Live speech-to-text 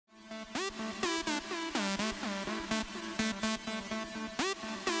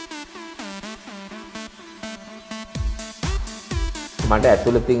මට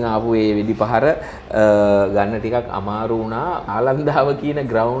ඇතුළතින් ආපු ඒ වෙඩි පහර ගන්න ටිකක් අමාරු වුණා. ආනන්දාව කියන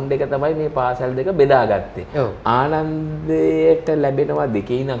ග්‍රවුන්ඩ් එක තමයි මේ පාසල් දෙක බෙදාගත්තේ. ආනන්දයට ලැබෙනවා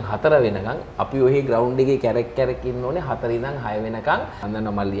 2 ඉඳන් 4 වෙනකන්. අපි ඔහි ග්‍රවුන්ඩ් එකේ කැරක් ඉන්න ඕනේ 4 ඉඳන් 6 වෙනකන්.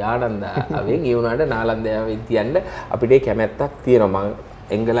 අන්න මල්ලි ආනන්දාවෙන් ඒ වුණාට නාලන්දාවෙන් තියන්න අපිට කැමැත්තක් තියෙනවා. මම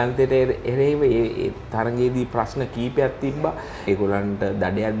එංගලන්තයට එරෙහිව ඒ තරගයේදී ප්‍රශ්න කීපයක් තිබ්බා. ඒගොල්ලන්ට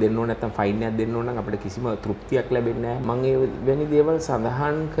දඩයක් දෙන්න ඕන නැත්නම් ෆයින් එකක් දෙන්න ඕන නම් අපිට කිසිම තෘප්තියක් ලැබෙන්නේ නැහැ. මම ඒ වැනි දේවල්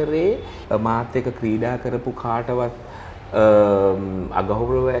සඳහන් කරේ මාත් එක්ක ක්‍රීඩා කරපු කාටවත්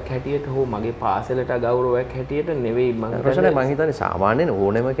අගෞරවයක් හැටියට හෝ මගේ පාසලට අගෞරවයක් හැටියට නෙවෙයි. රොෂන් මම හිතන්නේ සාමාන්‍යයෙන්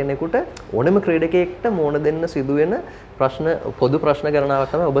ඕනෙම කෙනෙකුට ඕනෙම ක්‍රීඩකයෙක්ට මොන දෙන්න සිදුවෙන ප්‍රශ්න පොදු ප්‍රශ්න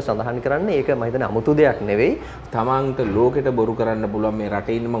ගණනාවක් තමයි ඔබ සඳහන් කරන්නේ. ඒක මම හිතන්නේ අමුතු දෙයක් නෙවෙයි. තමන්ට ලෝකෙට බොරු කරන්න පුළුවන් මේ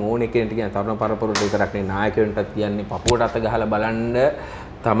රටේ ඉන්න මම ඕනේ කෙනෙක්ට කියන තරුණ පරපුරට විතරක් නෙවෙයි නායකයන්ටත් කියන්නේ පපුවට අත ගහලා බලන්න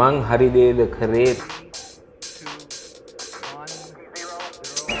තමන් හරි දේද කරේ.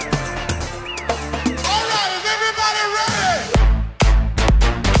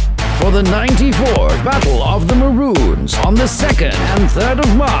 For the 94th Battle of the Maroons on the 2nd and 3rd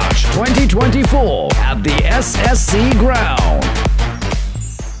of March 2024 at the SSC ground.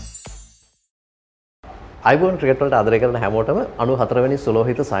 අයිබෝන් ක්‍රිකට් වලට ආදරය කරන හැමෝටම 94 වෙනි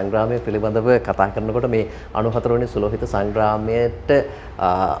සුලෝහිත සංග්‍රාමය පිළිබඳව කතා කරනකොට මේ 94 වෙනි සුලෝහිත සංග්‍රාමයට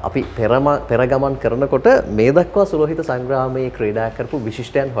අපි පෙර ගමන් කරනකොට මේ දක්වා සුලෝහිත සංග්‍රාමයේ ක්‍රීඩා කරපු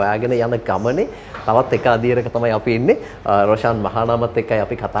විශිෂ්ටයන් හොයාගෙන යන ගමනේ තවත් එක අදියරක තමයි අපි ඉන්නේ. රොෂාන් මහානාමත් එක්කයි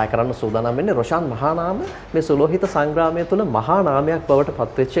අපි කතා කරන්න සූදානම් වෙන්නේ. රොෂාන් මහානාම මේ සුලෝහිත සංග්‍රාමය තුළ මහා නාමයක් බවට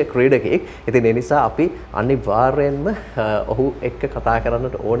පත්වෙච්ච ක්‍රීඩකයෙක්. ඉතින් ඒ නිසා අපි අනිවාර්යයෙන්ම ඔහු එක්ක කතා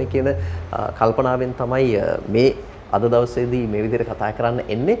කරන්නට ඕනේ කියන කල්පනාවෙන් තමයි මේ අද දවසේදී මේ විදිහට කතා කරන්න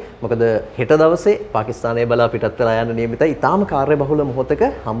එන්නේ. මොකද හෙට දවසේ පාකිස්තානයේ බලා පිටත් වෙලා යන නියමිතයි. ඊටාම කාර්යබහුල මොහොතක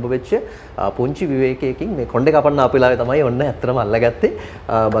හම්බ වෙච්ච පුංචි විවේකයකින් මේ කොණ්ඩේ කපන්න අපිලාවේ තමයි ඔන්න ඇත්තටම අල්ලගත්තේ.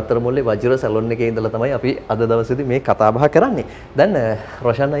 බත්තර මුල්ලේ වජිර සැලොන් එකේ ඉඳලා තමයි අපි අද දවසේදී මේ කතා බහ කරන්නේ. දැන්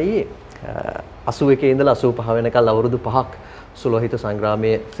රොෂන් අයියේ 81 ඉඳලා 85 වෙනකල් අවුරුදු 5ක් සුලෝහිත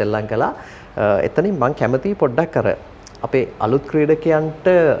සංග්‍රාමයේ සෙල්ලම් කළා. එතනින් මම කැමතියි පොඩ්ඩක් අර අපේ අලුත් ක්‍රීඩකයන්ට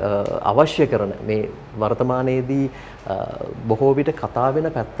අවශ්‍ය කරන මේ වර්තමානයේදී බොහෝ විට කතා වෙන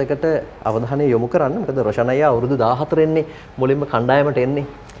පැත්තකට අවධානය යොමු කරන්න. මොකද රොෂන් අයියා අවුරුදු 14 එන්නේ මුලින්ම කණ්ඩායමට එන්නේ.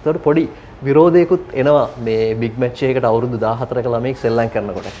 ඒකට පොඩි විරෝධයකුත් එනවා මේ බිග් මැච් එකකට අවුරුදු 14ක ළමෙක් සෙල්ලම්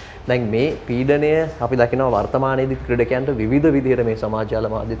කරනකොට. දැන් මේ පීඩනය අපි දකිනවා වර්තමානයේදී ක්‍රීඩකයන්ට විවිධ විදිහට මේ සමාජ ජාල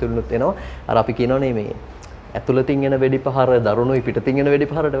මාධ්‍ය තුලිනුත් එනවා. අර අපි කියනෝනේ මේ ඇතුළතින් එන වෙඩි පහර දරුණුයි පිටතින් එන වෙඩි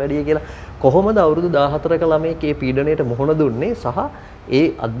පහරට වැඩිය කියලා. කොහොමද අවුරුදු 14ක ළමයෙක් මේ පීඩණයට මුහුණ දුන්නේ සහ ඒ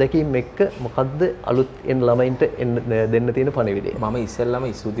අත්දැකීම් එක්ක මොකද්ද අලුත් එන ළමයින්ට දෙන්න තියෙන පණිවිඩය? මම ඉස්සෙල්ලාම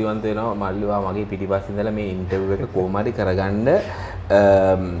ස්තුතිවන්ත වෙනවා මල්ලිවා මගේ පිටිපස්සේ ඉඳලා මේ ඉන්ටර්විව් එක කොහොම හරි කරගන්න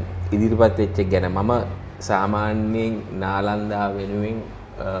ඉදිරිපත් වෙච්ච ගැන. මම සාමාන්‍යයෙන් නාලන්දා වෙනුවෙන්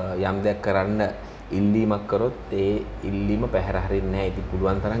යම් දෙයක් කරන්න ඉල්ලීමක් කරොත් ඒ ඉල්ලීම පැහැර හරින්නේ නැහැ. ඉතින්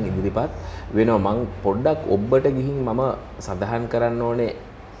පුළුවන් තරම් ඉදිරිපත් වෙනවා. මම පොඩ්ඩක් ඔබට ගිහින් මම සඳහන් කරන්න ඕනේ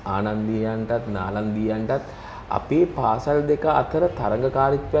ආනන්දියන්ටත් නාලන්දියන්ටත් අපේ පාසල් දෙක අතර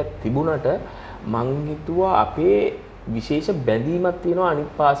තරඟකාරීත්වයක් තිබුණට මං හිතුවා අපේ විශේෂ බැඳීමක් තියෙනවා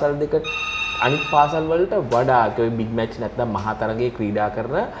අනිත් පාසල් වලට වඩා. ඒ බිග් මැච් නැත්නම් මහා තරගයේ ක්‍රීඩා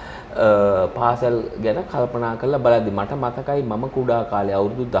කරන පාසල් ගැන කල්පනා කරලා බලද්දි මට මතකයි මම කුඩා කාලේ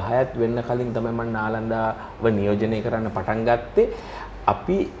අවුරුදු 10ක් වෙන්න කලින් තමයි මම නාලන්දාව නියෝජනය කරන්න පටන් ගත්තේ.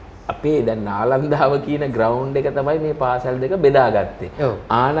 අපි අපේ දැන් නාලන්දාව කියන ග්‍රවුන්ඩ් එක තමයි මේ පාසල් දෙක බෙදාගත්තේ.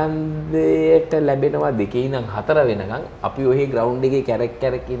 ආනන්දයට ලැබෙනවා 2 ඉඳන් 4 වෙනකන්. අපි ඔහි ග්‍රවුන්ඩ් එකේ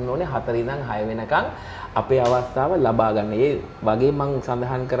කැරක් ඉන්න ඕනේ 4 ඉඳන් 6 වෙනකන් අපේ අවස්ථාව ලබා ගන්න. ඒ වගේ මම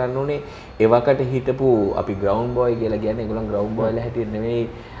සඳහන් කරන්න ඕනේ එවකට හිටපු අපි ග්‍රවුන්ඩ් බෝයි කියලා කියන්නේ ඒගොල්ලන් ග්‍රවුන්ඩ් බෝයිලා හැටියට නෙමෙයි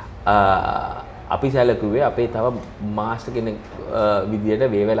අපි සැලකුවේ අපේ තව මාස්ටර් කෙනෙක් විදියට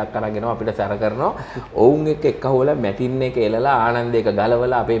වේවැලක් අරගෙන අපිට සැර කරනවා. ඔවුන් එක්ක හොලා මැටින් එක එලලා ආනන්ද එක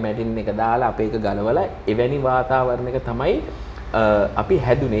ගලවලා අපේ මැටින් එක දාලා අපේ එක ගලවලා එවැනි වාතාවරණයක තමයි අපි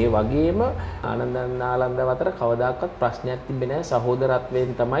හැදුනේ. වගේම ආනන්ද නාලන්ද අතර කවදාකවත් ප්‍රශ්නයක් තිබෙන්නේ නැහැ.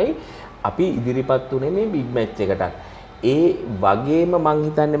 සහෝදරත්වයෙන් තමයි අපි ඉදිරිපත් උනේ මේ බිග් මැච් එකටත්. ඒ වගේම මං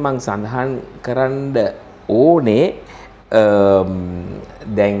හිතන්නේ මං සඳහන් කරන්න ඕනේ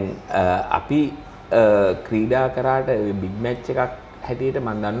දැන් අපි ක්‍රීඩා කරාට බිග් මැච් එකක් හැටියට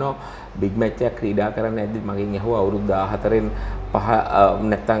මම දන්නවා බිග් මැච් එකක් ක්‍රීඩා කරන්න ඇද්දි මගෙන් ඇහුවා අවුරුදු 14න්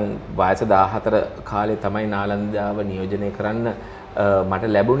නැත්තම් වයස 14 කාලේ තමයි නාලන්දාව නියෝජනය කරන්න මට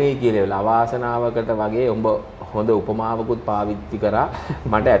ලැබුණේ කියලා අවාසනාවකට වගේ උඹ හොඳ උපමාවකුත් පාවිච්චි කරා.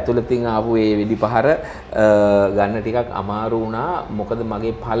 මට ඇතුළතින් ආපු ඒ වෙඩි පහර ගන්න ටිකක් අමාරු වුණා. මොකද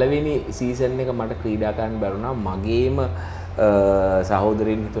මගේ පළවෙනි සීසන් එක මට ක්‍රීඩා කරන්න බැරුණා. මගේම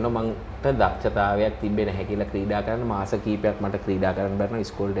සහෝදරින් හිතුණා මන්ට දක්ෂතාවයක් තිබෙන්නේ නැහැ කියලා ක්‍රීඩා කරන්න. මාස කිහිපයක් මට ක්‍රීඩා කරන්න බැරුණා.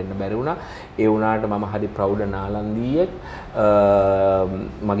 ඉස්කෝලේට එන්න බැරි වුණා. ඒ වුණාට මම හරි ප්‍රවුඩ නාලන්දියෙක්.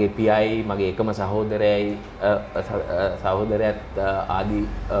 මගේ පියයි මගේ එකම සහෝදරයත් ආදී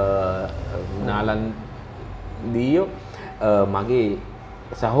නාලන්දියෝ මගේ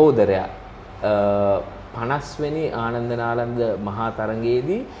සහෝදරයා 50 වෙනි ආනන්ද නාලන්ද මහා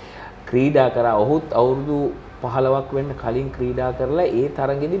තරගයේදී ක්‍රීඩා කරා. ඔහුත් අවුරුදු 15ක් වෙන්න කලින් ක්‍රීඩා කරලා ඒ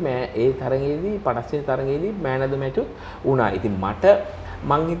තරගයේදී 50 වෙනි තරගයේදී මෑන් ඔෆ් ද මැච් වුණා. ඉතින්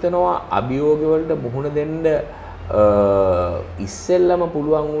මං හිතනවා අභියෝග වලට මුහුණ දෙන්න ඉස්සෙල්ලම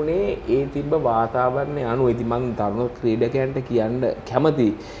පුළුවන් වුණේ ඒ තිබ්බ වාතාවරණය අනුව. ඉතින් මං තරුණ ක්‍රීඩකයන්ට කියන්න කැමති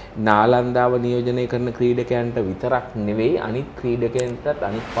නාලන්දාව නියෝජනය කරන ක්‍රීඩකයන්ට විතරක් නෙවෙයි අනිත් ක්‍රීඩකයන්ටත්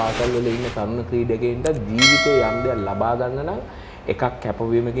අනිත් පාසල් වල ඉන්න තරුණ ක්‍රීඩකයන්ට ජීවිතේ යම් දෙයක් ලබා ගන්න නම් එකක්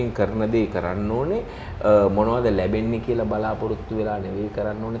කැපවීමකින් කරන දේ කරන්න ඕනේ. මොනවද ලැබෙන්නේ කියලා බලාපොරොත්තු වෙලා නෙවෙයි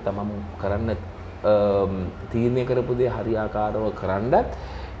කරන්න ඕනේ. තමන් කරන්න තීරණය කරපු දේ හරියාකාරව කරන්නත්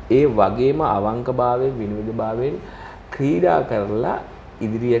ඒ වගේම අවංකභාවයෙන් විනිවිදභාවයෙන් ක්‍රීඩා කරලා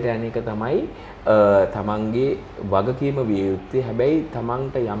ඉදිරියට යන එක තමයි තමන්ගේ වගකීම විය යුත්තේ. හැබැයි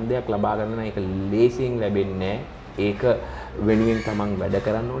තමන්ට යම් දෙයක් ලබා ගන්න නම් ඒක ලේසියෙන් ලැබෙන්නේ නැහැ. ඒක වෙනුවෙන් තමන් වැඩ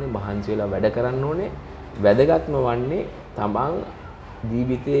කරන්න ඕනේ, මහන්සි වෙලා වැඩ කරන්න ඕනේ. වැදගත්ම වන්නේ තමන්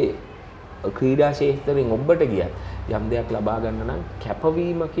ජීවිතේ ක්‍රීඩා ක්ෂේත්‍රයෙන් ඔබට ගියත් යම් දෙයක් ලබා ගන්න නම්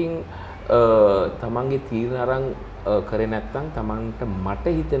කැපවීමකින් තමන්ගේ තීරණ අරන් කරේ නැත්නම් තමන්ට මට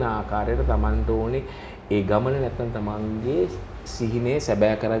හිතෙන ආකාරයට තමන්ට ඕනේ ඒ ගමන නැත්නම් තමන්ගේ සිහිනේ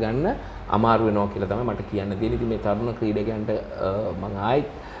සැබෑ කරගන්න අමාරු වෙනවා කියලා තමයි මට කියන්න තියෙන්නේ. ඉතින් මේ තරුණ ක්‍රීඩකයන්ට මම ආයිත්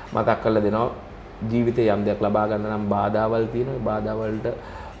මතක් කරලා දෙනවා ජීවිතේ යම් දෙයක් ලබා ගන්න නම් බාධාවල් තියෙනවා. ඒ බාධාවල්ට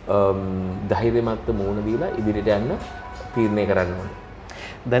ධෛර්යමත්ව මුහුණ දීලා ඉදිරියට යන්න තීරණය කරන්න ඕනේ.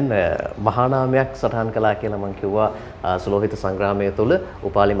 දැන් මහානාමයක් සටහන් කළා කියලා මම කිව්වා සුලෝහිත සංග්‍රාමය තුළ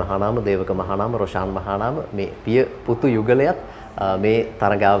උපාලි මහානාම, දේවක මහානාම, රොෂාන් මහානාම මේ පිය පුතු යුගලයත් මේ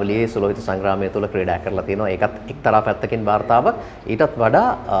තරගාවලියේ සුලෝහිත සංග්‍රාමය තුළ ක්‍රීඩා කරලා තියෙනවා. ඒකත් එක්තරා පැත්තකින් වාර්තාවක්. ඊටත් වඩා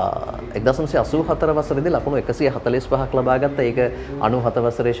 1984 වසරේදී ලකුණු 145ක් ලබාගත්ත. ඒක 97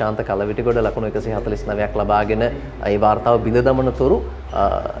 වසරේ ශාන්ත කලවිටිගොඩ ලකුණු 149ක් ලබාගෙන ඒ වාර්තාව බිඳ දමන තුරු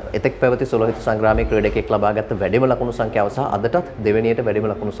එතෙක් පැවති සුලෝහිත සංග්‍රාමයේ ක්‍රීඩකෙක් ලබාගත්ත වැඩිම ලකුණු සංඛ්‍යාව සහ අදටත් දෙවෙනියට වැඩිම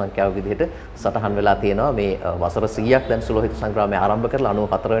ලකුණු සංඛ්‍යාව විදිහට සටහන් වෙලා තියෙනවා. මේ වසර 100ක් දැන් සුලෝහිත සංග්‍රාමය ආරම්භ කරලා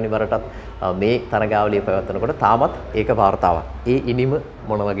 94 වෙනි වරටත් මේ තරගාවලිය පැවැත්වෙනකොට තාමත් ඒක වාර්තාවක්. ඒ ඉනිම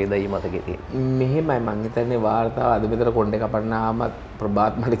මොන වගේද ඊ මතකයේ තියෙන්නේ? මෙහෙමයි මං හිතන්නේ වාර්තාව අද මෙතන කොණ්ඩේ කපන්නාම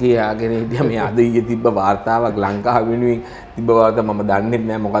ප්‍රභාත් මට කියාගෙන හිටියා මේ අද ඊයේ තිබ්බ වාර්තාවක් ලංකාව වෙනුවෙන් තිබ්බ වාර්තාව මම දන්නේ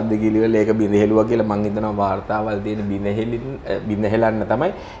නැහැ මොකද්ද කියලා ඒක බිඳහෙළුවා කියලා මං හිතනවා වාර්තාවල් තියෙන බිඳහෙලන්න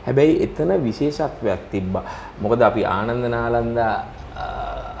තමයි. හැබැයි එතන විශේෂත්වයක් තිබ්බා. මොකද අපි ආනන්ද නාලන්දා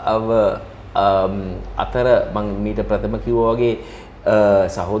අතර මං මීට ප්‍රථම කිව්වා වගේ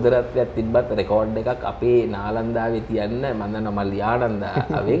සහෝදරත්වයක් තිබ්බත් රෙකෝඩ් එකක් අපේ නාලන්දාවේ තියන්න මම දන්නවා මල්ලි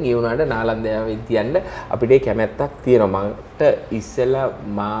ආනන්දාවෙන් ඒ වුණාට නාලන්දාවේ තියන්න අපිට කැමැත්තක් තියෙනවා. මට ඉස්සෙල්ලා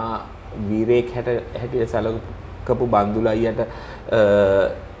මා වීරයෙක් හැටියට සලකපු බන්දුල අයියට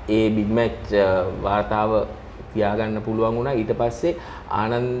ඒ බිග් මැච් වාර්තාව තියාගන්න පුළුවන් වුණා. ඊට පස්සේ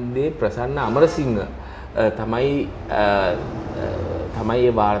ආනන්දේ ප්‍රසන්න අමරසිංහ තමයි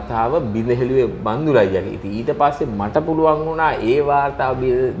ඒ වාර්තාව බිඳහෙළුවේ බන්දුල අයියාගේ. ඉතින් ඊට පස්සේ මට පුළුවන් වුණා ඒ වාර්තාව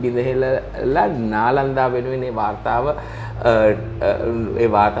බිඳහෙළලා නාලන්දා වෙනුවෙන් ඒ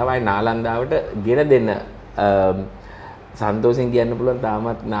වාර්තාවයි නාලන්දාවට ගෙන දෙන්න සන්තෝෂෙන් කියන්න පුළුවන්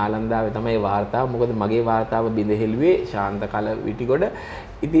තාමත් නාලන්දාවේ තමයි වාර්තාව. මොකද මගේ වාර්තාව බිඳහෙළුවේ ශාන්ත කලවිටිගොඩ.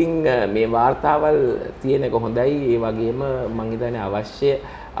 ඉතින් මේ වාර්තාවල් තියෙන එක හොඳයි. ඒ වගේම මං හිතන්නේ අවශ්‍ය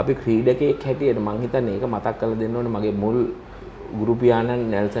අපි ක්‍රීඩකයෙක් හැටියට මං හිතන්නේ ඒක මතක් කරලා දෙන්න ඕනේ. මගේ මුල් ගුරු පියාණන්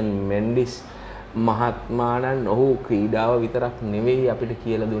නෙල්සන් මෙන්ඩිස් මහත්මාණන් ඔහු ක්‍රීඩාව විතරක් නෙවෙයි අපිට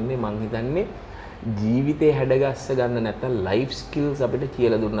කියලා දුන්නේ. මං හිතන්නේ ජීවිතේ හැඩගස්ස ගන්න නැත්නම් ලයිෆ් ස්කිල්ස් අපිට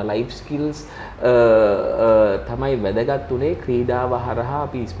කියලා දුන්නා. ලයිෆ් ස්කිල්ස් තමයි වැදගත් උනේ ක්‍රීඩාව හරහා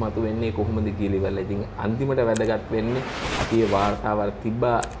අපි ඉස්මතු වෙන්නේ කොහොමද කියලා ඉවරලා. ඉතින් අන්තිමට වැදගත් වෙන්නේ අපි ඒ වාර්තාවල්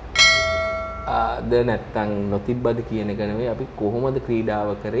තිබ්බා ද නැත්නම් නොතිබ්බද කියන එක නෙවෙයි. අපි කොහොමද ක්‍රීඩාව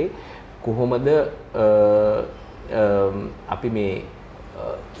කරේ, කොහොමද අපි මේ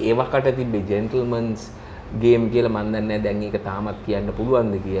ඒවකට තිබ්බේ ජෙන්ටල්මන්ස් ගේම් කියලා මම දන්නේ නැහැ දැන් ඒක තාමත් කියන්න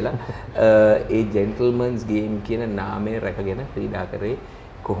පුළුවන්ද කියලා. ඒ ජෙන්ටල්මන්ස් ගේම් කියන නාමය රැකගෙන ක්‍රීඩා කරේ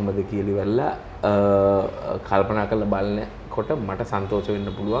කොහොමද කියලා ඉවරලා කල්පනා කරලා බලනකොට මට සන්තෝෂ වෙන්න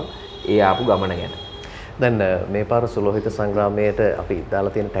පුළුවන් ඒ ආපු ගමන ගැන. දැන් මේ පාර සුලෝහිත සංග්‍රාමයට අපි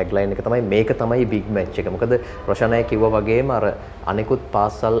දාලා තියෙන ටැග්ලයින් එක තමයි මේක තමයි බිග් මැච් එක. මොකද රොෂන් අය කිව්වා වගේම අර අනිකුත්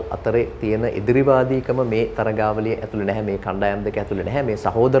පාසල් අතරේ තියෙන ඉදිරිවාදීකම මේ තරගාවලිය ඇතුළේ නැහැ, මේ කණ්ඩායම් දෙක ඇතුළේ නැහැ. මේ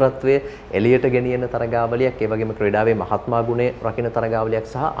සහෝදරත්වය එළියට ගෙනියන තරගාවලියක්, ඒ වගේම ක්‍රීඩාවේ මහත්මා ගුණය රකින්න තරගාවලියක්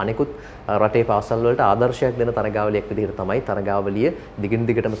සහ අනිකුත් රටේ පාසල් වලට ආදර්ශයක් දෙන තරගාවලියක් විදිහට තමයි තරගාවලිය දිගින්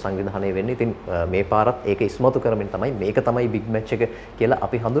දිගටම සංවිධානය වෙන්නේ. ඉතින් මේ පාරත් ඒක ඉස්මතු කරමින් තමයි මේක තමයි බිග් මැච් එක කියලා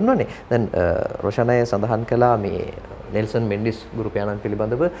අපි හඳුන්වන්නේ. දැන් රොෂන් අය සඳහන් කළා මේ නෙල්සන් මෙන්ඩිස් ගුරු පියාණන්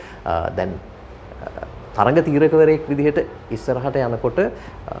පිළිබඳව. දැන් තරඟ තීරකවරයෙක් විදිහට ඉස්සරහට යනකොට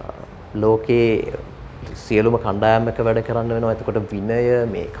ලෝකේ සියලුම කණ්ඩායම් එක වැඩ කරන්න වෙනවා. එතකොට විනය,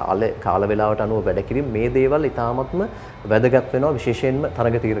 මේ කාල වේලාවට අනුව වැඩ කිරීම, මේ දේවල් ඉතාමත්ම වැදගත් වෙනවා, විශේෂයෙන්ම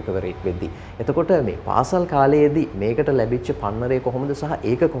තරඟ තීරකවරයෙක් වෙද්දී. එතකොට මේ පාසල් කාලයේදී මේකට ලැබිච්ච පන්නරය කොහොමද සහ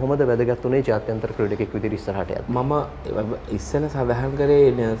ඒක කොහොමද වැදගත් උනේ ජාත්‍යන්තර ක්‍රීඩකෙක් විදිහට ඉස්සරහට යද්දී? මම ඉස්සෙල්ලා සඳහන් කරේ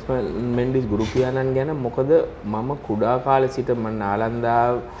නෙල්සන් මෙන්ඩිස් ගුරු පියාණන් ගැන. මොකද මම කුඩා කාලේ සිට මම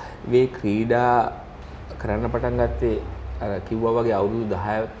නාලන්දාවේ ක්‍රීඩා කරන්න පටන් ගත්තේ අර කිව්වා වගේ අවුරුදු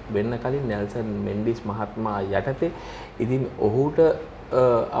 10 වෙන්න කලින් නෙල්සන් මෙන්ඩිස් මහත්මයා යටතේ. ඉතින් ඔහුට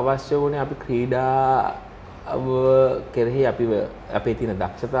අවශ්‍ය වුණේ අපි ක්‍රීඩාව කෙරෙහි අපේ තියෙන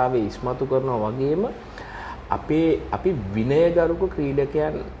දක්ෂතාවය ඉස්මතු කරනවා වගේම අපි විනයගරුක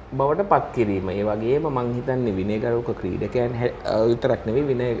ක්‍රීඩකයන් බවට පත් කිරීම. ඒ වගේම මං හිතන්නේ විනයගරුක ක්‍රීඩකයන් විතරක් නෙවෙයි,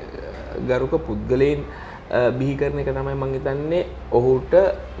 විනයගරුක පුද්ගලයන් බිහි කරන එක තමයි මං හිතන්නේ ඔහුට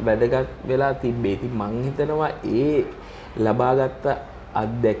වැදගත් වෙලා තිබ්බේ. ඉතින් මං හිතනවා ඒ ලබාගත්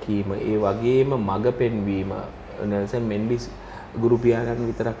අත්දැකීම, ඒ වගේම මඟ පෙන්වීම නෙල්සන් මෙන්ඩිස් ගුරු පියාණන්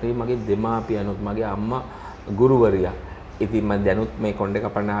විතරක් නෙවෙයි, මගේ දෙමාපියනුත්, මගේ අම්මා ගුරුවරියා. ඉතින් මම දැනුත් මේ කොණ්ඩේ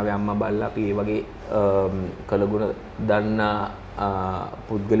කපන්න ආවේ අම්මා බල්ලා අපි ඒ වගේ කළගුණ දන්නා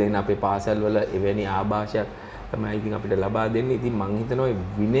පුද්ගලයන් අපේ පාසල් වල එවැනි ආభాෂයක් තමයි ඉතින් අපිට ලබා දෙන්නේ. ඉතින් මං හිතනවා මේ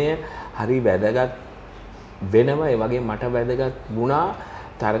විනය හරි වැදගත් වෙනවා. ඒ වගේ මට වැදගත් වුණා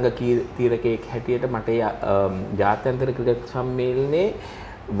තරඟ තීරකයෙක් හැටියට මට ජාත්‍යන්තර ක්‍රිකට් සම්මේලනයේ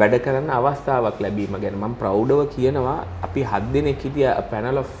වැඩ කරන්න අවස්ථාවක් ලැබීම ගැන මම ප්‍රෞඩව කියනවා. අපි 7 දෙනෙක් හිටියා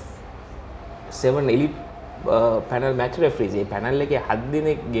පැනල් ඔෆ් 7 එලිට් පැනල් මැච් රෙෆරිස්. මේ පැනල් එකේ 7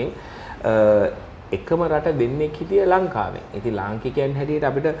 දෙනෙක්ගෙන් එකම රට දෙන්නෙක් හිටිය ලංකාවෙන්. ඉතින් ලාංකිකයන් හැටියට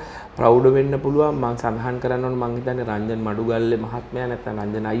අපිට ප්‍රෞඩ වෙන්න පුළුවන්. මම සඳහන් කරන්න ඕන මම හිතන්නේ රංජන් මඩුගල්ලේ මහත්මයා නැත්නම්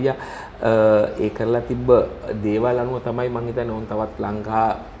රංජන් අයියා ඒ කරලා තිබ්බ දේවල් අනුව තමයි මම හිතන්නේ ඕන් තවත්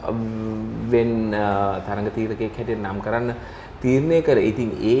ලංකාවෙන් තරඟ තීරකයෙක් හැටියට නම් කරන්න තීරණය කරේ. ඉතින්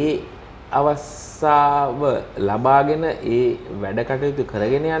ඒ අවස්ථාව ලබාගෙන ඒ වැඩ කටයුතු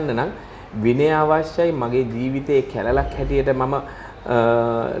කරගෙන යන්න නම් විනය අවශ්‍යයි. මගේ ජීවිතයේ කැලලක් හැටියට මම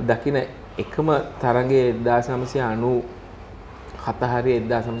දකින එකම තරඟයේ 1997 හරි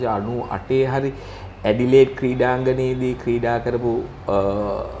 1998 හරි ඇඩිලේඩ් ක්‍රීඩාංගණයේදී ක්‍රීඩා කරපු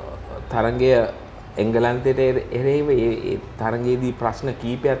තරඟය එංගලන්තයට එරෙහිව ඒ තරඟයේදී ප්‍රශ්න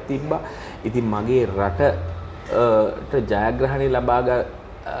කීපයක් තිබ්බා. ඉතින් මගේ රටට ජයග්‍රහණය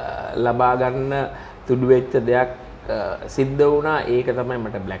ලබා ගන්න තුඩු වෙච්ච දෙයක් සිද්ධ වුණා. ඒක තමයි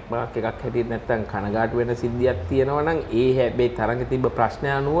මට බ්ලැක් මාර්ක් එකක් හැටියට නැත්තම් කනගාටු වෙන සිද්ධියක් තියෙනවා නම් ඒ හැබැයි තරඟ තිබ්බ ප්‍රශ්න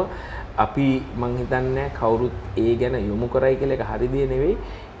අනුව අපි මං හිතන්නේ කවුරුත් ඒ ගැන යොමු කරයි කියලා. එක හරි දේ නෙවෙයි.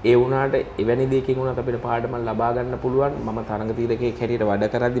 ඒ වුණාට එවැනි දෙයකින් වුණත් අපිට පාඩමක් ලබා ගන්න පුළුවන්. මම තරඟ තීරකයෙක් හැටියට වැඩ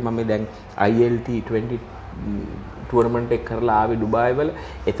කරද්දි මම දැන් ILT 20 ටූර්නමන්ට් එක කරලා ආවේ ඩුබායි වල.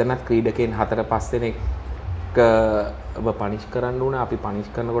 එතනත් ක්‍රීඩකයන් 4-5 දෙනෙක් පනිෂ් කරන්න ඕන. අපි පනිෂ්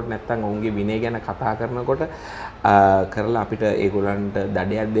කරනකොට නැත්තම් ඔවුන්ගේ විනය ගැන කතා කරනකොට කරලා අපිට ඒගොල්ලන්ට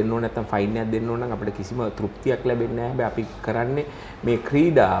දඩයක් දෙන්න ඕන නැත්තම් ෆයින් එකක් දෙන්න ඕන නම් අපිට කිසිම තෘප්තියක් ලැබෙන්නේ නැහැ. හැබැයි අපි කරන්නේ මේ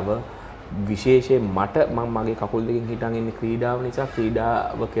ක්‍රීඩාව විශේෂයෙන් මම මගේ කකුල් දෙකෙන් හිටන් ඉන්නේ ක්‍රීඩාව නිසා.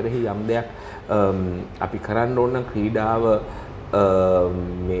 ක්‍රීඩාව කෙරෙහි යම් දෙයක් අපි කරන්න ඕන නම් ක්‍රීඩාව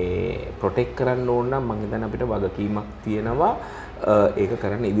මේ ප්‍රොටෙක්ට් කරන්න ඕන නම් මම හිතන්නේ අපිට වගකීමක් තියෙනවා ඒක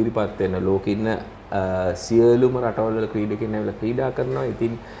කරන්න ඉදිරිපත් වෙන. ලෝකෙ ඉන්න සියලුම රටවල් වල ක්‍රීඩකයන් ඇවිල්ලා ක්‍රීඩා කරනවා.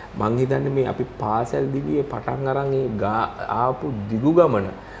 ඉතින් මං හිතන්නේ මේ අපි පාසල් දිවියේ පටන් අරන් ආපු දිගු ගමන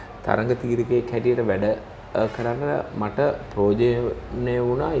තරඟ තීරකයෙක් හැටියට වැඩ කරන්න මට ප්‍රයෝජනය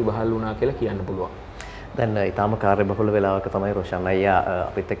වුණා, ඉවහල් වුණා කියලා කියන්න පුළුවන්. දැන් ඊටාම කාර්යබහුල වෙලාවක තමයි රොෂන් අයියා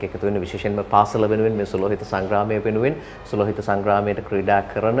අපිත් එක්ක එකතු වෙන්නේ, විශේෂයෙන්ම පාසල වෙනුවෙන් මේ සුලෝහිත සංග්‍රාමය වෙනුවෙන් සුලෝහිත සංග්‍රාමයට ක්‍රීඩා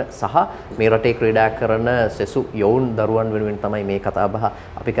කරන සහ මේ රටේ ක්‍රීඩා කරන සෙසු යෝන් දරුවන් වෙනුවෙන් තමයි මේ කතා බහ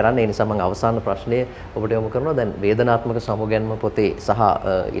අපි කරන්නේ. ඒ නිසා මම අවසාන ප්‍රශ්නය ඔබට යොමු කරනවා. දැන් වේදනාත්මක සමුගැන්ම පොතේ සහ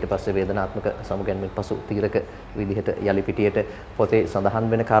ඊට පස්සේ වේදනාත්මක සමුගැන්මෙන් පසු තීරක විදිහට යලි පිටියට පොතේ සඳහන්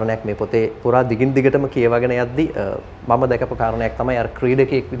වෙන කාරණයක් මේ පොතේ පුරා දිගින් දිගටම කියවගෙන යද්දී මම දැකපු කාරණයක් තමයි අර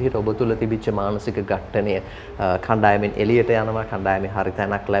ක්‍රීඩකයෙක් විදිහට ඔබ තුල තිබිච්ච මානසික ගැට්ට පරිවර්තනය කණ්ඩායමෙන් එළියට යනවා කණ්ඩායමේ හරි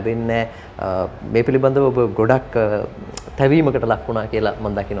තැනක් ලැබෙන්නේ මේ පිළිබඳව ඔබ ගොඩක් තැවීමකට ලක් වුණා කියලා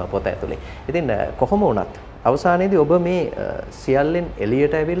මම දකිනවා පොත ඇතුලේ. ඉතින් කොහොම වුණත් අවසානයේදී ඔබ මේ සියල්ලෙන්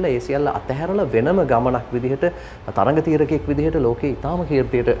එළියට ඇවිල්ලා ඒ සියල්ල අතහැරලා වෙනම ගමනක් විදිහට තරඟ තීරකයෙක් විදිහට ලෝකේ ඊටාම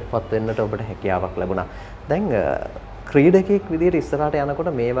කීර්තියට පත් වෙන්නට ඔබට හැකියාවක් ලැබුණා. දැන් ක්‍රීඩකයෙක් විදිහට ඉස්සරහට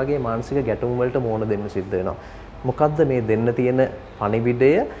යනකොට මේ වගේ මානසික ගැටුම් වලට මුහුණ දෙන්න සිද්ධ වෙනවා. මොකද්ද මේ දෙන්න තියෙන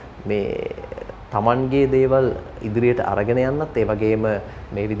පණිවිඩය මේ Tamanගේ දේවල් ඉදිරියට අරගෙන යන්නත් ඒ වගේම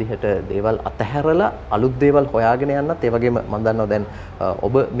මේ විදිහට දේවල් අතහැරලා අලුත් දේවල් හොයාගෙන යන්නත් ඒ වගේම මම දන්නවා දැන්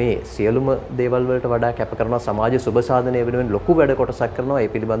ඔබ මේ සියලුම දේවල් වලට වඩා කැප කරනවා සමාජ සුබ සාධනය වෙනුවෙන් ලොකු වැඩ කොටසක් කරනවා ඒ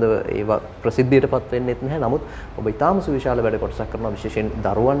පිළිබඳව ඒවා ප්‍රසිද්ධියටපත් වෙන්නෙත් නැහැ නමුත් ඔබ ඊටාම සුවිශාල වැඩ කොටසක් කරනවා විශේෂයෙන්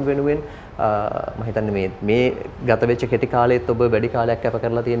දරුවන් වෙනුවෙන් මම හිතන්නේ මේ ගත වෙච්ච කෙටි කාලෙත් ඔබ වැඩි කාලයක් කැප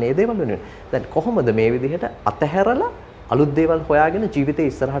කරලා තියෙන මේ දේවල් වෙනුවෙන් දැන් කොහොමද මේ විදිහට අතහැරලා අලුත් දේවල් හොයාගෙන ජීවිතේ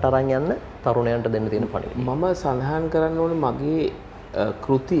ඉස්සරහට අරන් යන්න තරුණයන්ට දෙන්න තියෙන පණිවිඩය. මම සඳහන් කරන්න ඕනේ මගේ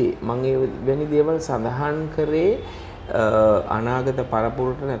කෘතියේ මම ඒ වැනි දේවල් සඳහන් කරේ අනාගත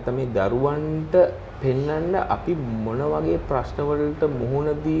පරපුරට නැත්නම් මේ දරුවන්ට පෙන්වන්න අපි මොන වගේ ප්‍රශ්න වලට මුහුණ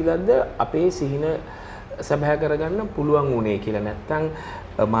දීලාද අපේ සිහින සබහා කරගන්න පුළුවන් උනේ කියලා. නැත්නම්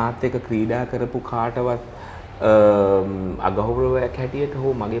මාත් එක්ක ක්‍රීඩා කරපු කාටවත් අගෞරවයක් හැටියට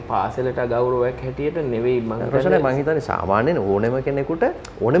හෝ මගේ පාසලට අගෞරවයක් හැටියට නෙවෙයි මම රොෂන් මම හිතන්නේ සාමාන්‍යයෙන් ඕනෙම කෙනෙකුට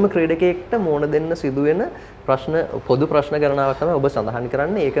ඕනෙම ක්‍රීඩකයෙක්ට මුහුණ දෙන්න සිදුවෙන ප්‍රශ්න පොදු ප්‍රශ්න ගණනාවක් තමයි ඔබ සඳහන්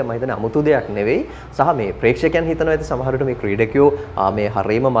කරන්නේ. ඒක මම හිතන්නේ අමුතු දෙයක් නෙවෙයි. සහ මේ ප්‍රේක්ෂකයන් හිතනවා ඇති සමහර විට මේ ක්‍රීඩකයෝ මේ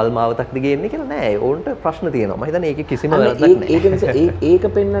හරීම මල් මාවතක් දිගේ එන්නේ කියලා නෑ. ඕන්ට ප්‍රශ්න තියෙනවා. මම හිතන්නේ ඒකේ කිසිම වැරද්දක් නෑ. ඒක නිසා ඒක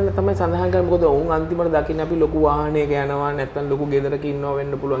පෙන්වන්න තමයි සඳහන් කරන්නේ. මොකද ඔවුන් අන්තිමට දකින්න අපි ලොකු වාහනයක යනවා නැත්නම් ලොකු ගෙදරක ඉන්නවා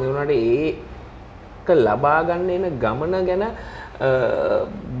වෙන්න පුළුවන්. ඒ වුණාට ලබා ගන්න එන ගමන ගැන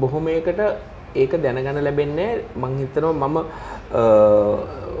බොහොමයකට ඒක දැනගන්න ලැබෙන්නේ මම හිතනවා මම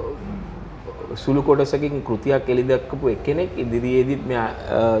සුළු කොටසකින් කෘතියක් එළි දක්වපු එක්කෙනෙක් ඉදිරියේදීත් මේ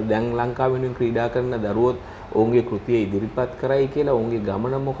දැන් ලංකාව වෙනුවෙන් ක්‍රීඩා කරන දරුවොත් ඔවුන්ගේ කෘතිය ඉදිරිපත් කරයි කියලා ඔවුන්ගේ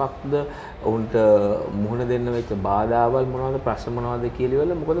ගමන මොකක්ද ඔවුන්ට මුහුණ දෙන්න වෙච්ච බාධාවල් මොනවද ප්‍රශ්න මොනවද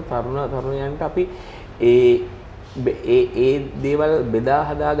කියලා මොකද තරුණයන්ට අපි ඒ දේවල් බෙදා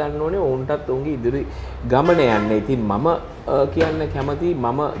හදා ගන්න ඕනේ ඔවුන්ටත් ඔවුන්ගේ ඉදිරි ගමන යන්න. ඉතින් මම කියන්න කැමති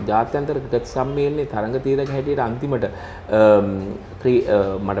මම ජාත්‍යන්තර ක්‍රිකට් සම්මේලනයේ තරඟ තීරක හැටියට අන්තිමට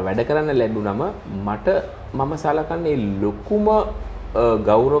මට වැඩ කරන්න ලැබුණම මම සලකන්නේ ලොකුම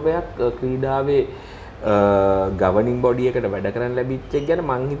ගෞරවයක් ක්‍රීඩාවේ ගවර්නින් බොඩි එකට වැඩ කරන්න ලැබිච්ච එක ගැන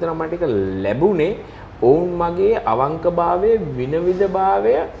මම හිතනවා මට ඒක ලැබුණේ ඔවුන් මගේ අවංකභාවය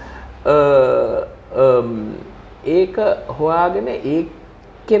විනවිදභාවය ඒක හොයාගෙන ඒ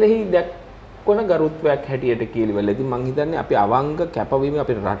කෙරෙහි දක්වන ගරුත්වයක් හැටියට කියලිවල. ඉතින් මම හිතන්නේ අපි අවංක කැපවීම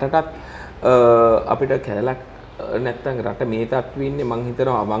අපේ රටටත් අපිට කැලලක් නැත්තම් රට මේ තත්ත්වෙ ඉන්නේ මම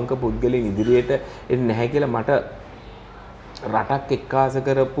හිතනවා අවංක පුද්ගලයන් ඉදිරියට එන්නේ නැහැ කියලා මට රටක් එක්කාස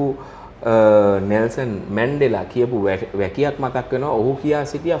කරපු නෙල්සන් මැන්ඩෙලා කියපු වැකියක් මතක් වෙනවා. ඔහු කියා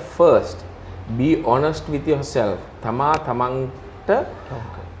සිටියා first be honest with yourself. තමන්ට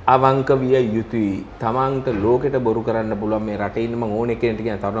අවංක විය යුතුයි. තමන්ට ලෝකෙට බොරු කරන්න පුළුවන් මේ රටේ ඉන්න මම ඕනේ කෙනෙක්ට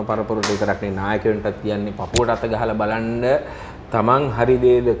කියන තරුණ පරපුරට විතරක් නෙවෙයි නායකයන්ටත් කියන්නේ පපුවට අත ගහලා බලන්න තමන් හරි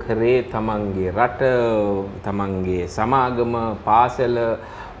දේද කරේ තමන්ගේ රට තමන්ගේ සමාගම පාසල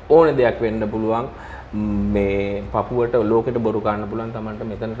ඕන දෙයක් වෙන්න පුළුවන්. මේ පපුවට ලෝකෙට බොරු කරන්න පුළුවන්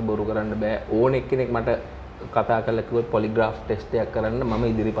තමන්ට මෙතනට බොරු කරන්න බෑ. ඕන එක්කෙනෙක් මට කතා කරලා කිව්වොත් පොලිග්‍රාෆ් ටෙස්ට් එකක් කරන්න මම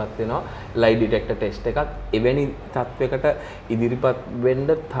ඉදිරිපත් වෙනවා. ලයි ඩිටෙක්ටර් ටෙස්ට් එකක් එවැනි තත්වයකට ඉදිරිපත් වෙන්න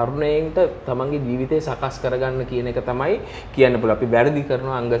තරුණයින්ට තමන්ගේ ජීවිතේ සකස් කරගන්න කියන එක තමයි කියන්න පුළුවන්. අපි වැරදි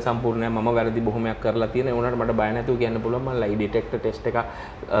කරනවා අංග සම්පූර්ණයි මම වැරදි බොහොමයක් කරලා තියෙනවා. ඒ වුණාට මට බය නැතුව කියන්න පුළුවන් මම ලයි ඩිටෙක්ටර් ටෙස්ට් එකක්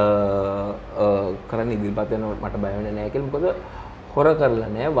කරන්න ඉදිරිපත් වෙනවා මට බය වෙන්නේ නැහැ කියලා. මොකද හොර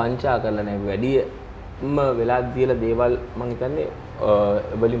කරලා නැහැ වංචා කරලා නැහැ වැඩිම වෙලා දීලා දේවල් මම හිතන්නේ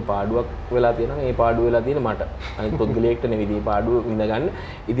වලින් පාඩුවක් වෙලා තියෙනවා. මේ පාඩුව වෙලා තියෙන මට අනිත් පුද්ගලයෙක්ට නෙවෙයි මේ පාඩුව විඳ ගන්න.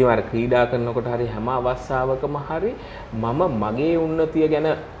 ඉතින් අර ක්‍රීඩා කරනකොට හරි හැම අවස්ථාවකම හරි මම මගේ උන්නතිය ගැන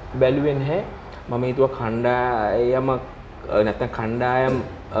බැලුවේ නැහැ. මම හිතුවා කණ්ඩායම නැත්නම් කණ්ඩායම්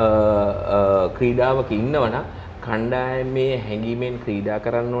ක්‍රීඩාවක ඉන්නවනම් කණ්ඩායමේ හැඟීමෙන් ක්‍රීඩා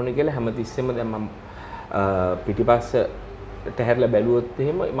කරන්න ඕනේ කියලා හැමතිස්සෙම දැන් මම පිටිපස්ස තැහැරලා බැලුවොත්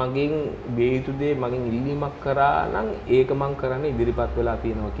එහෙම මගෙන් විය යුතු දේ මගෙන් ඉල්ලීමක් කරා නම් ඒක මම කරන්නේ ඉදිරිපත් වෙලා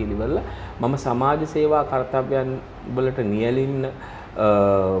තියෙනවා කියලා මම සමාජ සේවා කර්තව්‍යයන් වලට නියැලෙන්න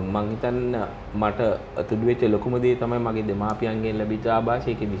මම හිතන්න මට තුඩු වෙච්ච ලොකුම දේ තමයි මගේ දෙමාපියන්ගෙන් ලැබිච්ච ආభాෂය.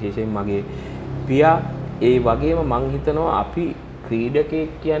 ඒක විශේෂයෙන් මගේ පියා ඒ වගේම මම හිතනවා අපි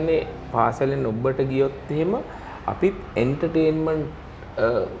ක්‍රීඩකයෙක් කියන්නේ පාසලෙන් ඔබට ගියොත් එහෙම අපිත් එන්ටර්ටේන්මන්ට්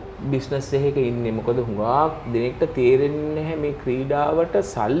බිස්නස් එකක ඉන්නේ. මොකද හුඟක් දෙනෙක්ට තේරෙන්නේ නැහැ මේ ක්‍රීඩාවට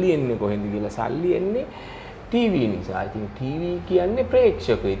සල්ලි එන්නේ කොහෙන්ද කියලා. සල්ලි එන්නේ ටීවී නිසා. ඉතින් ටීවී කියන්නේ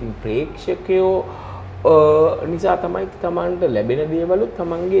ප්‍රේක්ෂකයෝ. ඉතින් ප්‍රේක්ෂකයෝ නිසා තමයි තමන්ට ලැබෙන දේවලුත්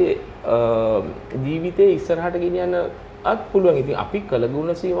තමන්ගේ ජීවිතේ ඉස්සරහට ගෙනියන්නත් පුළුවන්. ඉතින් අපි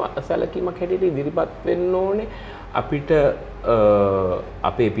කළගුණ සැලකීමක් හැටියට ඉදිරිපත් වෙන්න ඕනේ. අපිට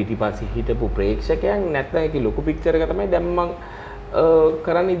අපේ පිටිපස්සේ හිටපු ප්‍රේක්ෂකයන් නැත්නම් ඒකේ ලොකු පික්චර් එක තමයි දැන් මම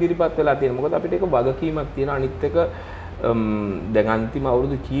කරන්න ඉදිරිපත් වෙලා තියෙනවා. මොකද අපිට ඒක වගකීමක් තියෙනවා. අනිත් එක දැන් අන්තිම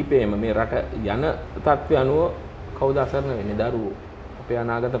අවුරුදු කීපෙම මේ රට යන තත්ත්වය අනුව කවුද අසරණ වෙන්නේ? දරුවෝ. අපේ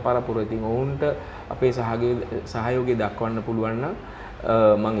අනාගත පරපුර. ඉතින් ඔවුන්ට අපේ සහයෝගය දක්වන්න පුළුවන් නම්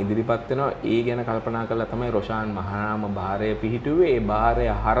මම ඉදිරිපත් වෙනවා. ඒ ගැන කල්පනා කරලා තමයි රොෂාන් මහානාම භාරය පිහිටුවේ. ඒ භාරය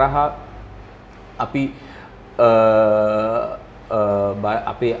හරහා අපි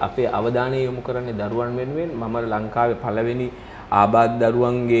අපේ අවධානය යොමු කරන්නේ දරුවන් වෙනුවෙන්. මම ලංකාවේ පළවෙනි ආබාධ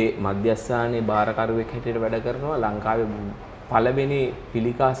දරුවන්ගේ මධ්‍යස්ථානයේ භාරකරුවෙක් හැටියට වැඩ කරනවා. ලංකාවේ පළවෙනි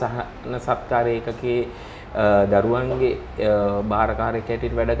පිළිකා සහන සත්කාර ඒකකයේ දරුවන්ගේ භාරකාරයෙක්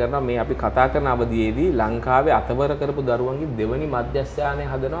හැටියට වැඩ කරනවා. මේ අපි කතා කරන අවධියේදී ලංකාවේ අතවර කරපු දරුවන්ගේ දෙවනි මධ්‍යස්ථානය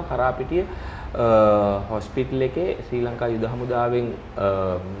හදනවා කරාපිටිය හොස්පිටල් එකේ. ශ්‍රී ලංකා යුද හමුදාවෙන්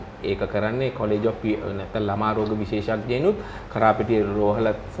ඒක කරන්නේ කොලෙජ් ඔෆ් නැත්නම් ළමා රෝග විශේෂඥයිනුත් කරාපිටිය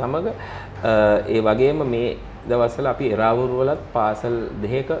රෝහලත් සමග. ඒ වගේම මේ දවස්වල අපි එරාවුරු වලත් පාසල්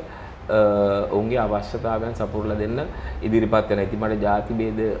දෙකක ඔවුන්ගේ අවශ්‍යතාවයන් සපුරලා දෙන්න ඉදිරිපත් වෙනවා. ඉතින් මට ಜಾති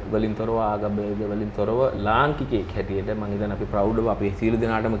ભેද වලින් තොරව ආගම ભેද වලින් තොරව ලාංකිකයෙක් හැටියට මම හිතන අපි ප්‍රවුඩව අපේ සියලු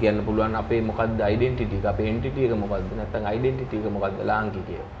දෙනාටම කියන්න පුළුවන් අපේ මොකද්ද ඩෙන්ටිටි එක, අපේ එන්ටිටි එක මොකද්ද, නැත්නම් ඩෙන්ටිටි එක මොකද්ද?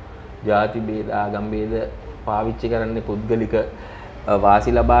 ලාංකිකය. ಜಾති ભેද ආගම ભેද පාවිච්චි කරන්නේ පුද්ගලික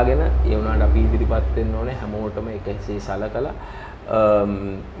වාසි ලබාගෙන. ඒ වුණාට අපි ඉදිරිපත් වෙන්න ඕනේ හැමෝටම එකසේ සලකලා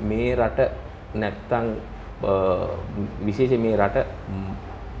මේ රට නැත්නම් විශේෂයෙන් මේ රට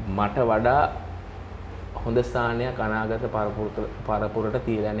මට වඩා හොඳ ස්ථානයක් අනාගත පරපුරට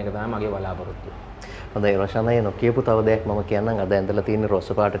තියලා යන එක තමයි මගේ බලාපොරොත්තුව. හොඳයි රොෂාන් අයියා නොකියපු තව දෙයක් මම කියන්නම්. අද ඇඳලා තියෙන රෝස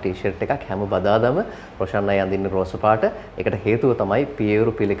පාට ටී-ෂර්ට් එකක් හැම බදාදම රොෂාන් අයියා අඳින්නේ රෝස පාට. ඒකට හේතුව තමයි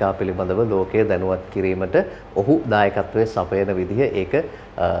පියවරු පිළිකා පිළිබඳව ලෝකයේ දැනුවත් කිරීමට ඔහු දායකත්වයේ සපයන විදිහ. ඒක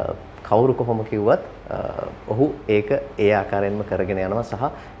කවුරු කොහොම කිව්වත් ඔහු ඒක ඒ ආකාරයෙන්ම කරගෙන යනවා සහ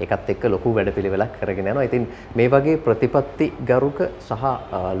ඒකත් එක්ක ලොකු වැඩපිළිවෙලක් කරගෙන යනවා. ඉතින් මේ වගේ ප්‍රතිපත්ති ගරුක සහ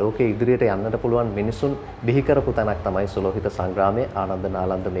ලෝකයේ ඉදිරියට යන්නට පුළුවන් මිනිසුන් බිහි කරපු තැනක් තමයි සුලෝහිත සංග්‍රාමයේ ආනන්ද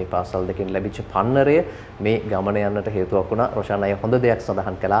නාලන්ද මේ පාසල් දෙකෙන් ලැබිච්ච පන්නරය මේ ගමන යන්නට හේතුවක් වුණා. රොෂාන් අයියා හොඳ දෙයක්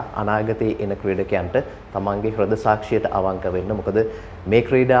සඳහන් කළා. අනාගතයේ එන ක්‍රීඩකයන්ට තමන්ගේ හෘද සාක්ෂියට අවංක වෙන්න. මොකද මේ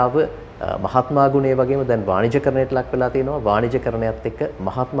ක්‍රීඩාව මහත්මා ගුණය වගේම දැන් වාණිජකරණයට ලක් වෙලා තියෙනවා. වාණිජකරණයත් එක්ක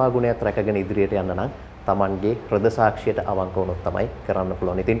මහත්මා ගුණයත් රැකගෙන ඉදිරියට යන්න නම් තමන්ගේ හෘද සාක්ෂියට අවංක වුණොත් තමයි කරන්න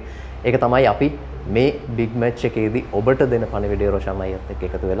පුළුවන්. ඉතින් ඒක තමයි අපි මේ බිග් මැච් එකේදී ඔබට දෙන පණිවිඩය රොෂාන් අයියත් එක්ක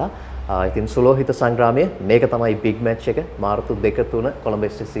එකතු වෙලා. ඉතින් සුලෝහිත සංග්‍රාමය මේක තමයි බිග් මැච් එක. මාර්තු 2-3 කොළඹ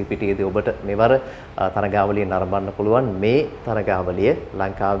SSC පිටියේදී ඔබට මෙවර තරගාවලිය නරඹන්න පුළුවන්. මේ තරගාවලිය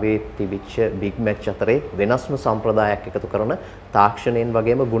ලංකාවේ තිබිච්ච බිග් මැච් අතරේ වෙනස්ම සම්ප්‍රදායක් එකතු කරන තාක්ෂණයෙන්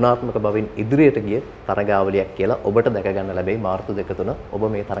වගේම ගුණාත්මක බවින් ඉදිරියට ගිය තරගාවලියක් කියලා ඔබට දැක ගන්න ලැබෙයි. මාර්තු 2-3 ඔබ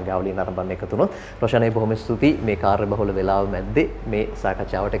මේ තරගාවලිය නරඹන්න එකතු වුණොත්. රොෂාන් අයියා බොහොම ස්තුතියි මේ කාර්යබහුල වෙලාව මැද්දේ මේ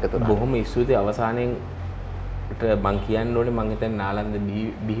සාකච්ඡාවට එකතු වුණා. බොහොම ස්තුතියි. අවසානයේ මං කියන්න ඕනේ මං හිතන්නේ නාලන්ද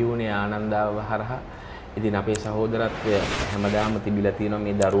බිහි වුණේ ආනන්දාව හරහා. ඉතින් අපේ සහෝදරත්වය හැමදාම තිබිලා තියෙනවා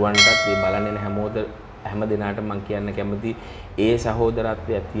මේ දරුවන්ටත් මේ බලන්නේ හැම දෙනාටම මං කියන්න කැමති ඒ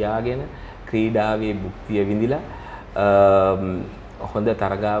සහෝදරත්වය තියාගෙන ක්‍රීඩාවේ භුක්තිය විඳිලා හොඳ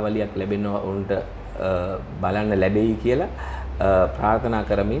තරගාවලියක් ලැබෙනවා උන්ට බලන්න ලැබෙයි කියලා ප්‍රාර්ථනා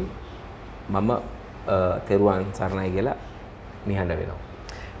කරමින් මම තෙරුවන් සරණයි කියලා නිහඬ වෙනවා.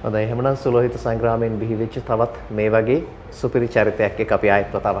 හොඳයි එහෙමනම් සුලෝහිත සංග්‍රාමයෙන් බිහි වෙච්ච තවත් මේ වගේ සුපිරි චරිතයක් එක්ක අපි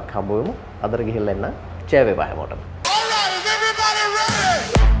ආයෙත් වතාවක් හම්බ වෙමු. අදට ගිහිල්ලා එන්න. ජය වේවා හැමෝටම.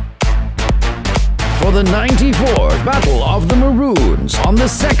 For the 94th Battle of the Maroons on the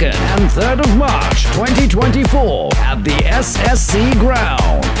 2nd and 3rd of March 2024 at the SSC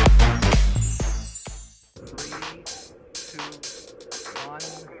Ground.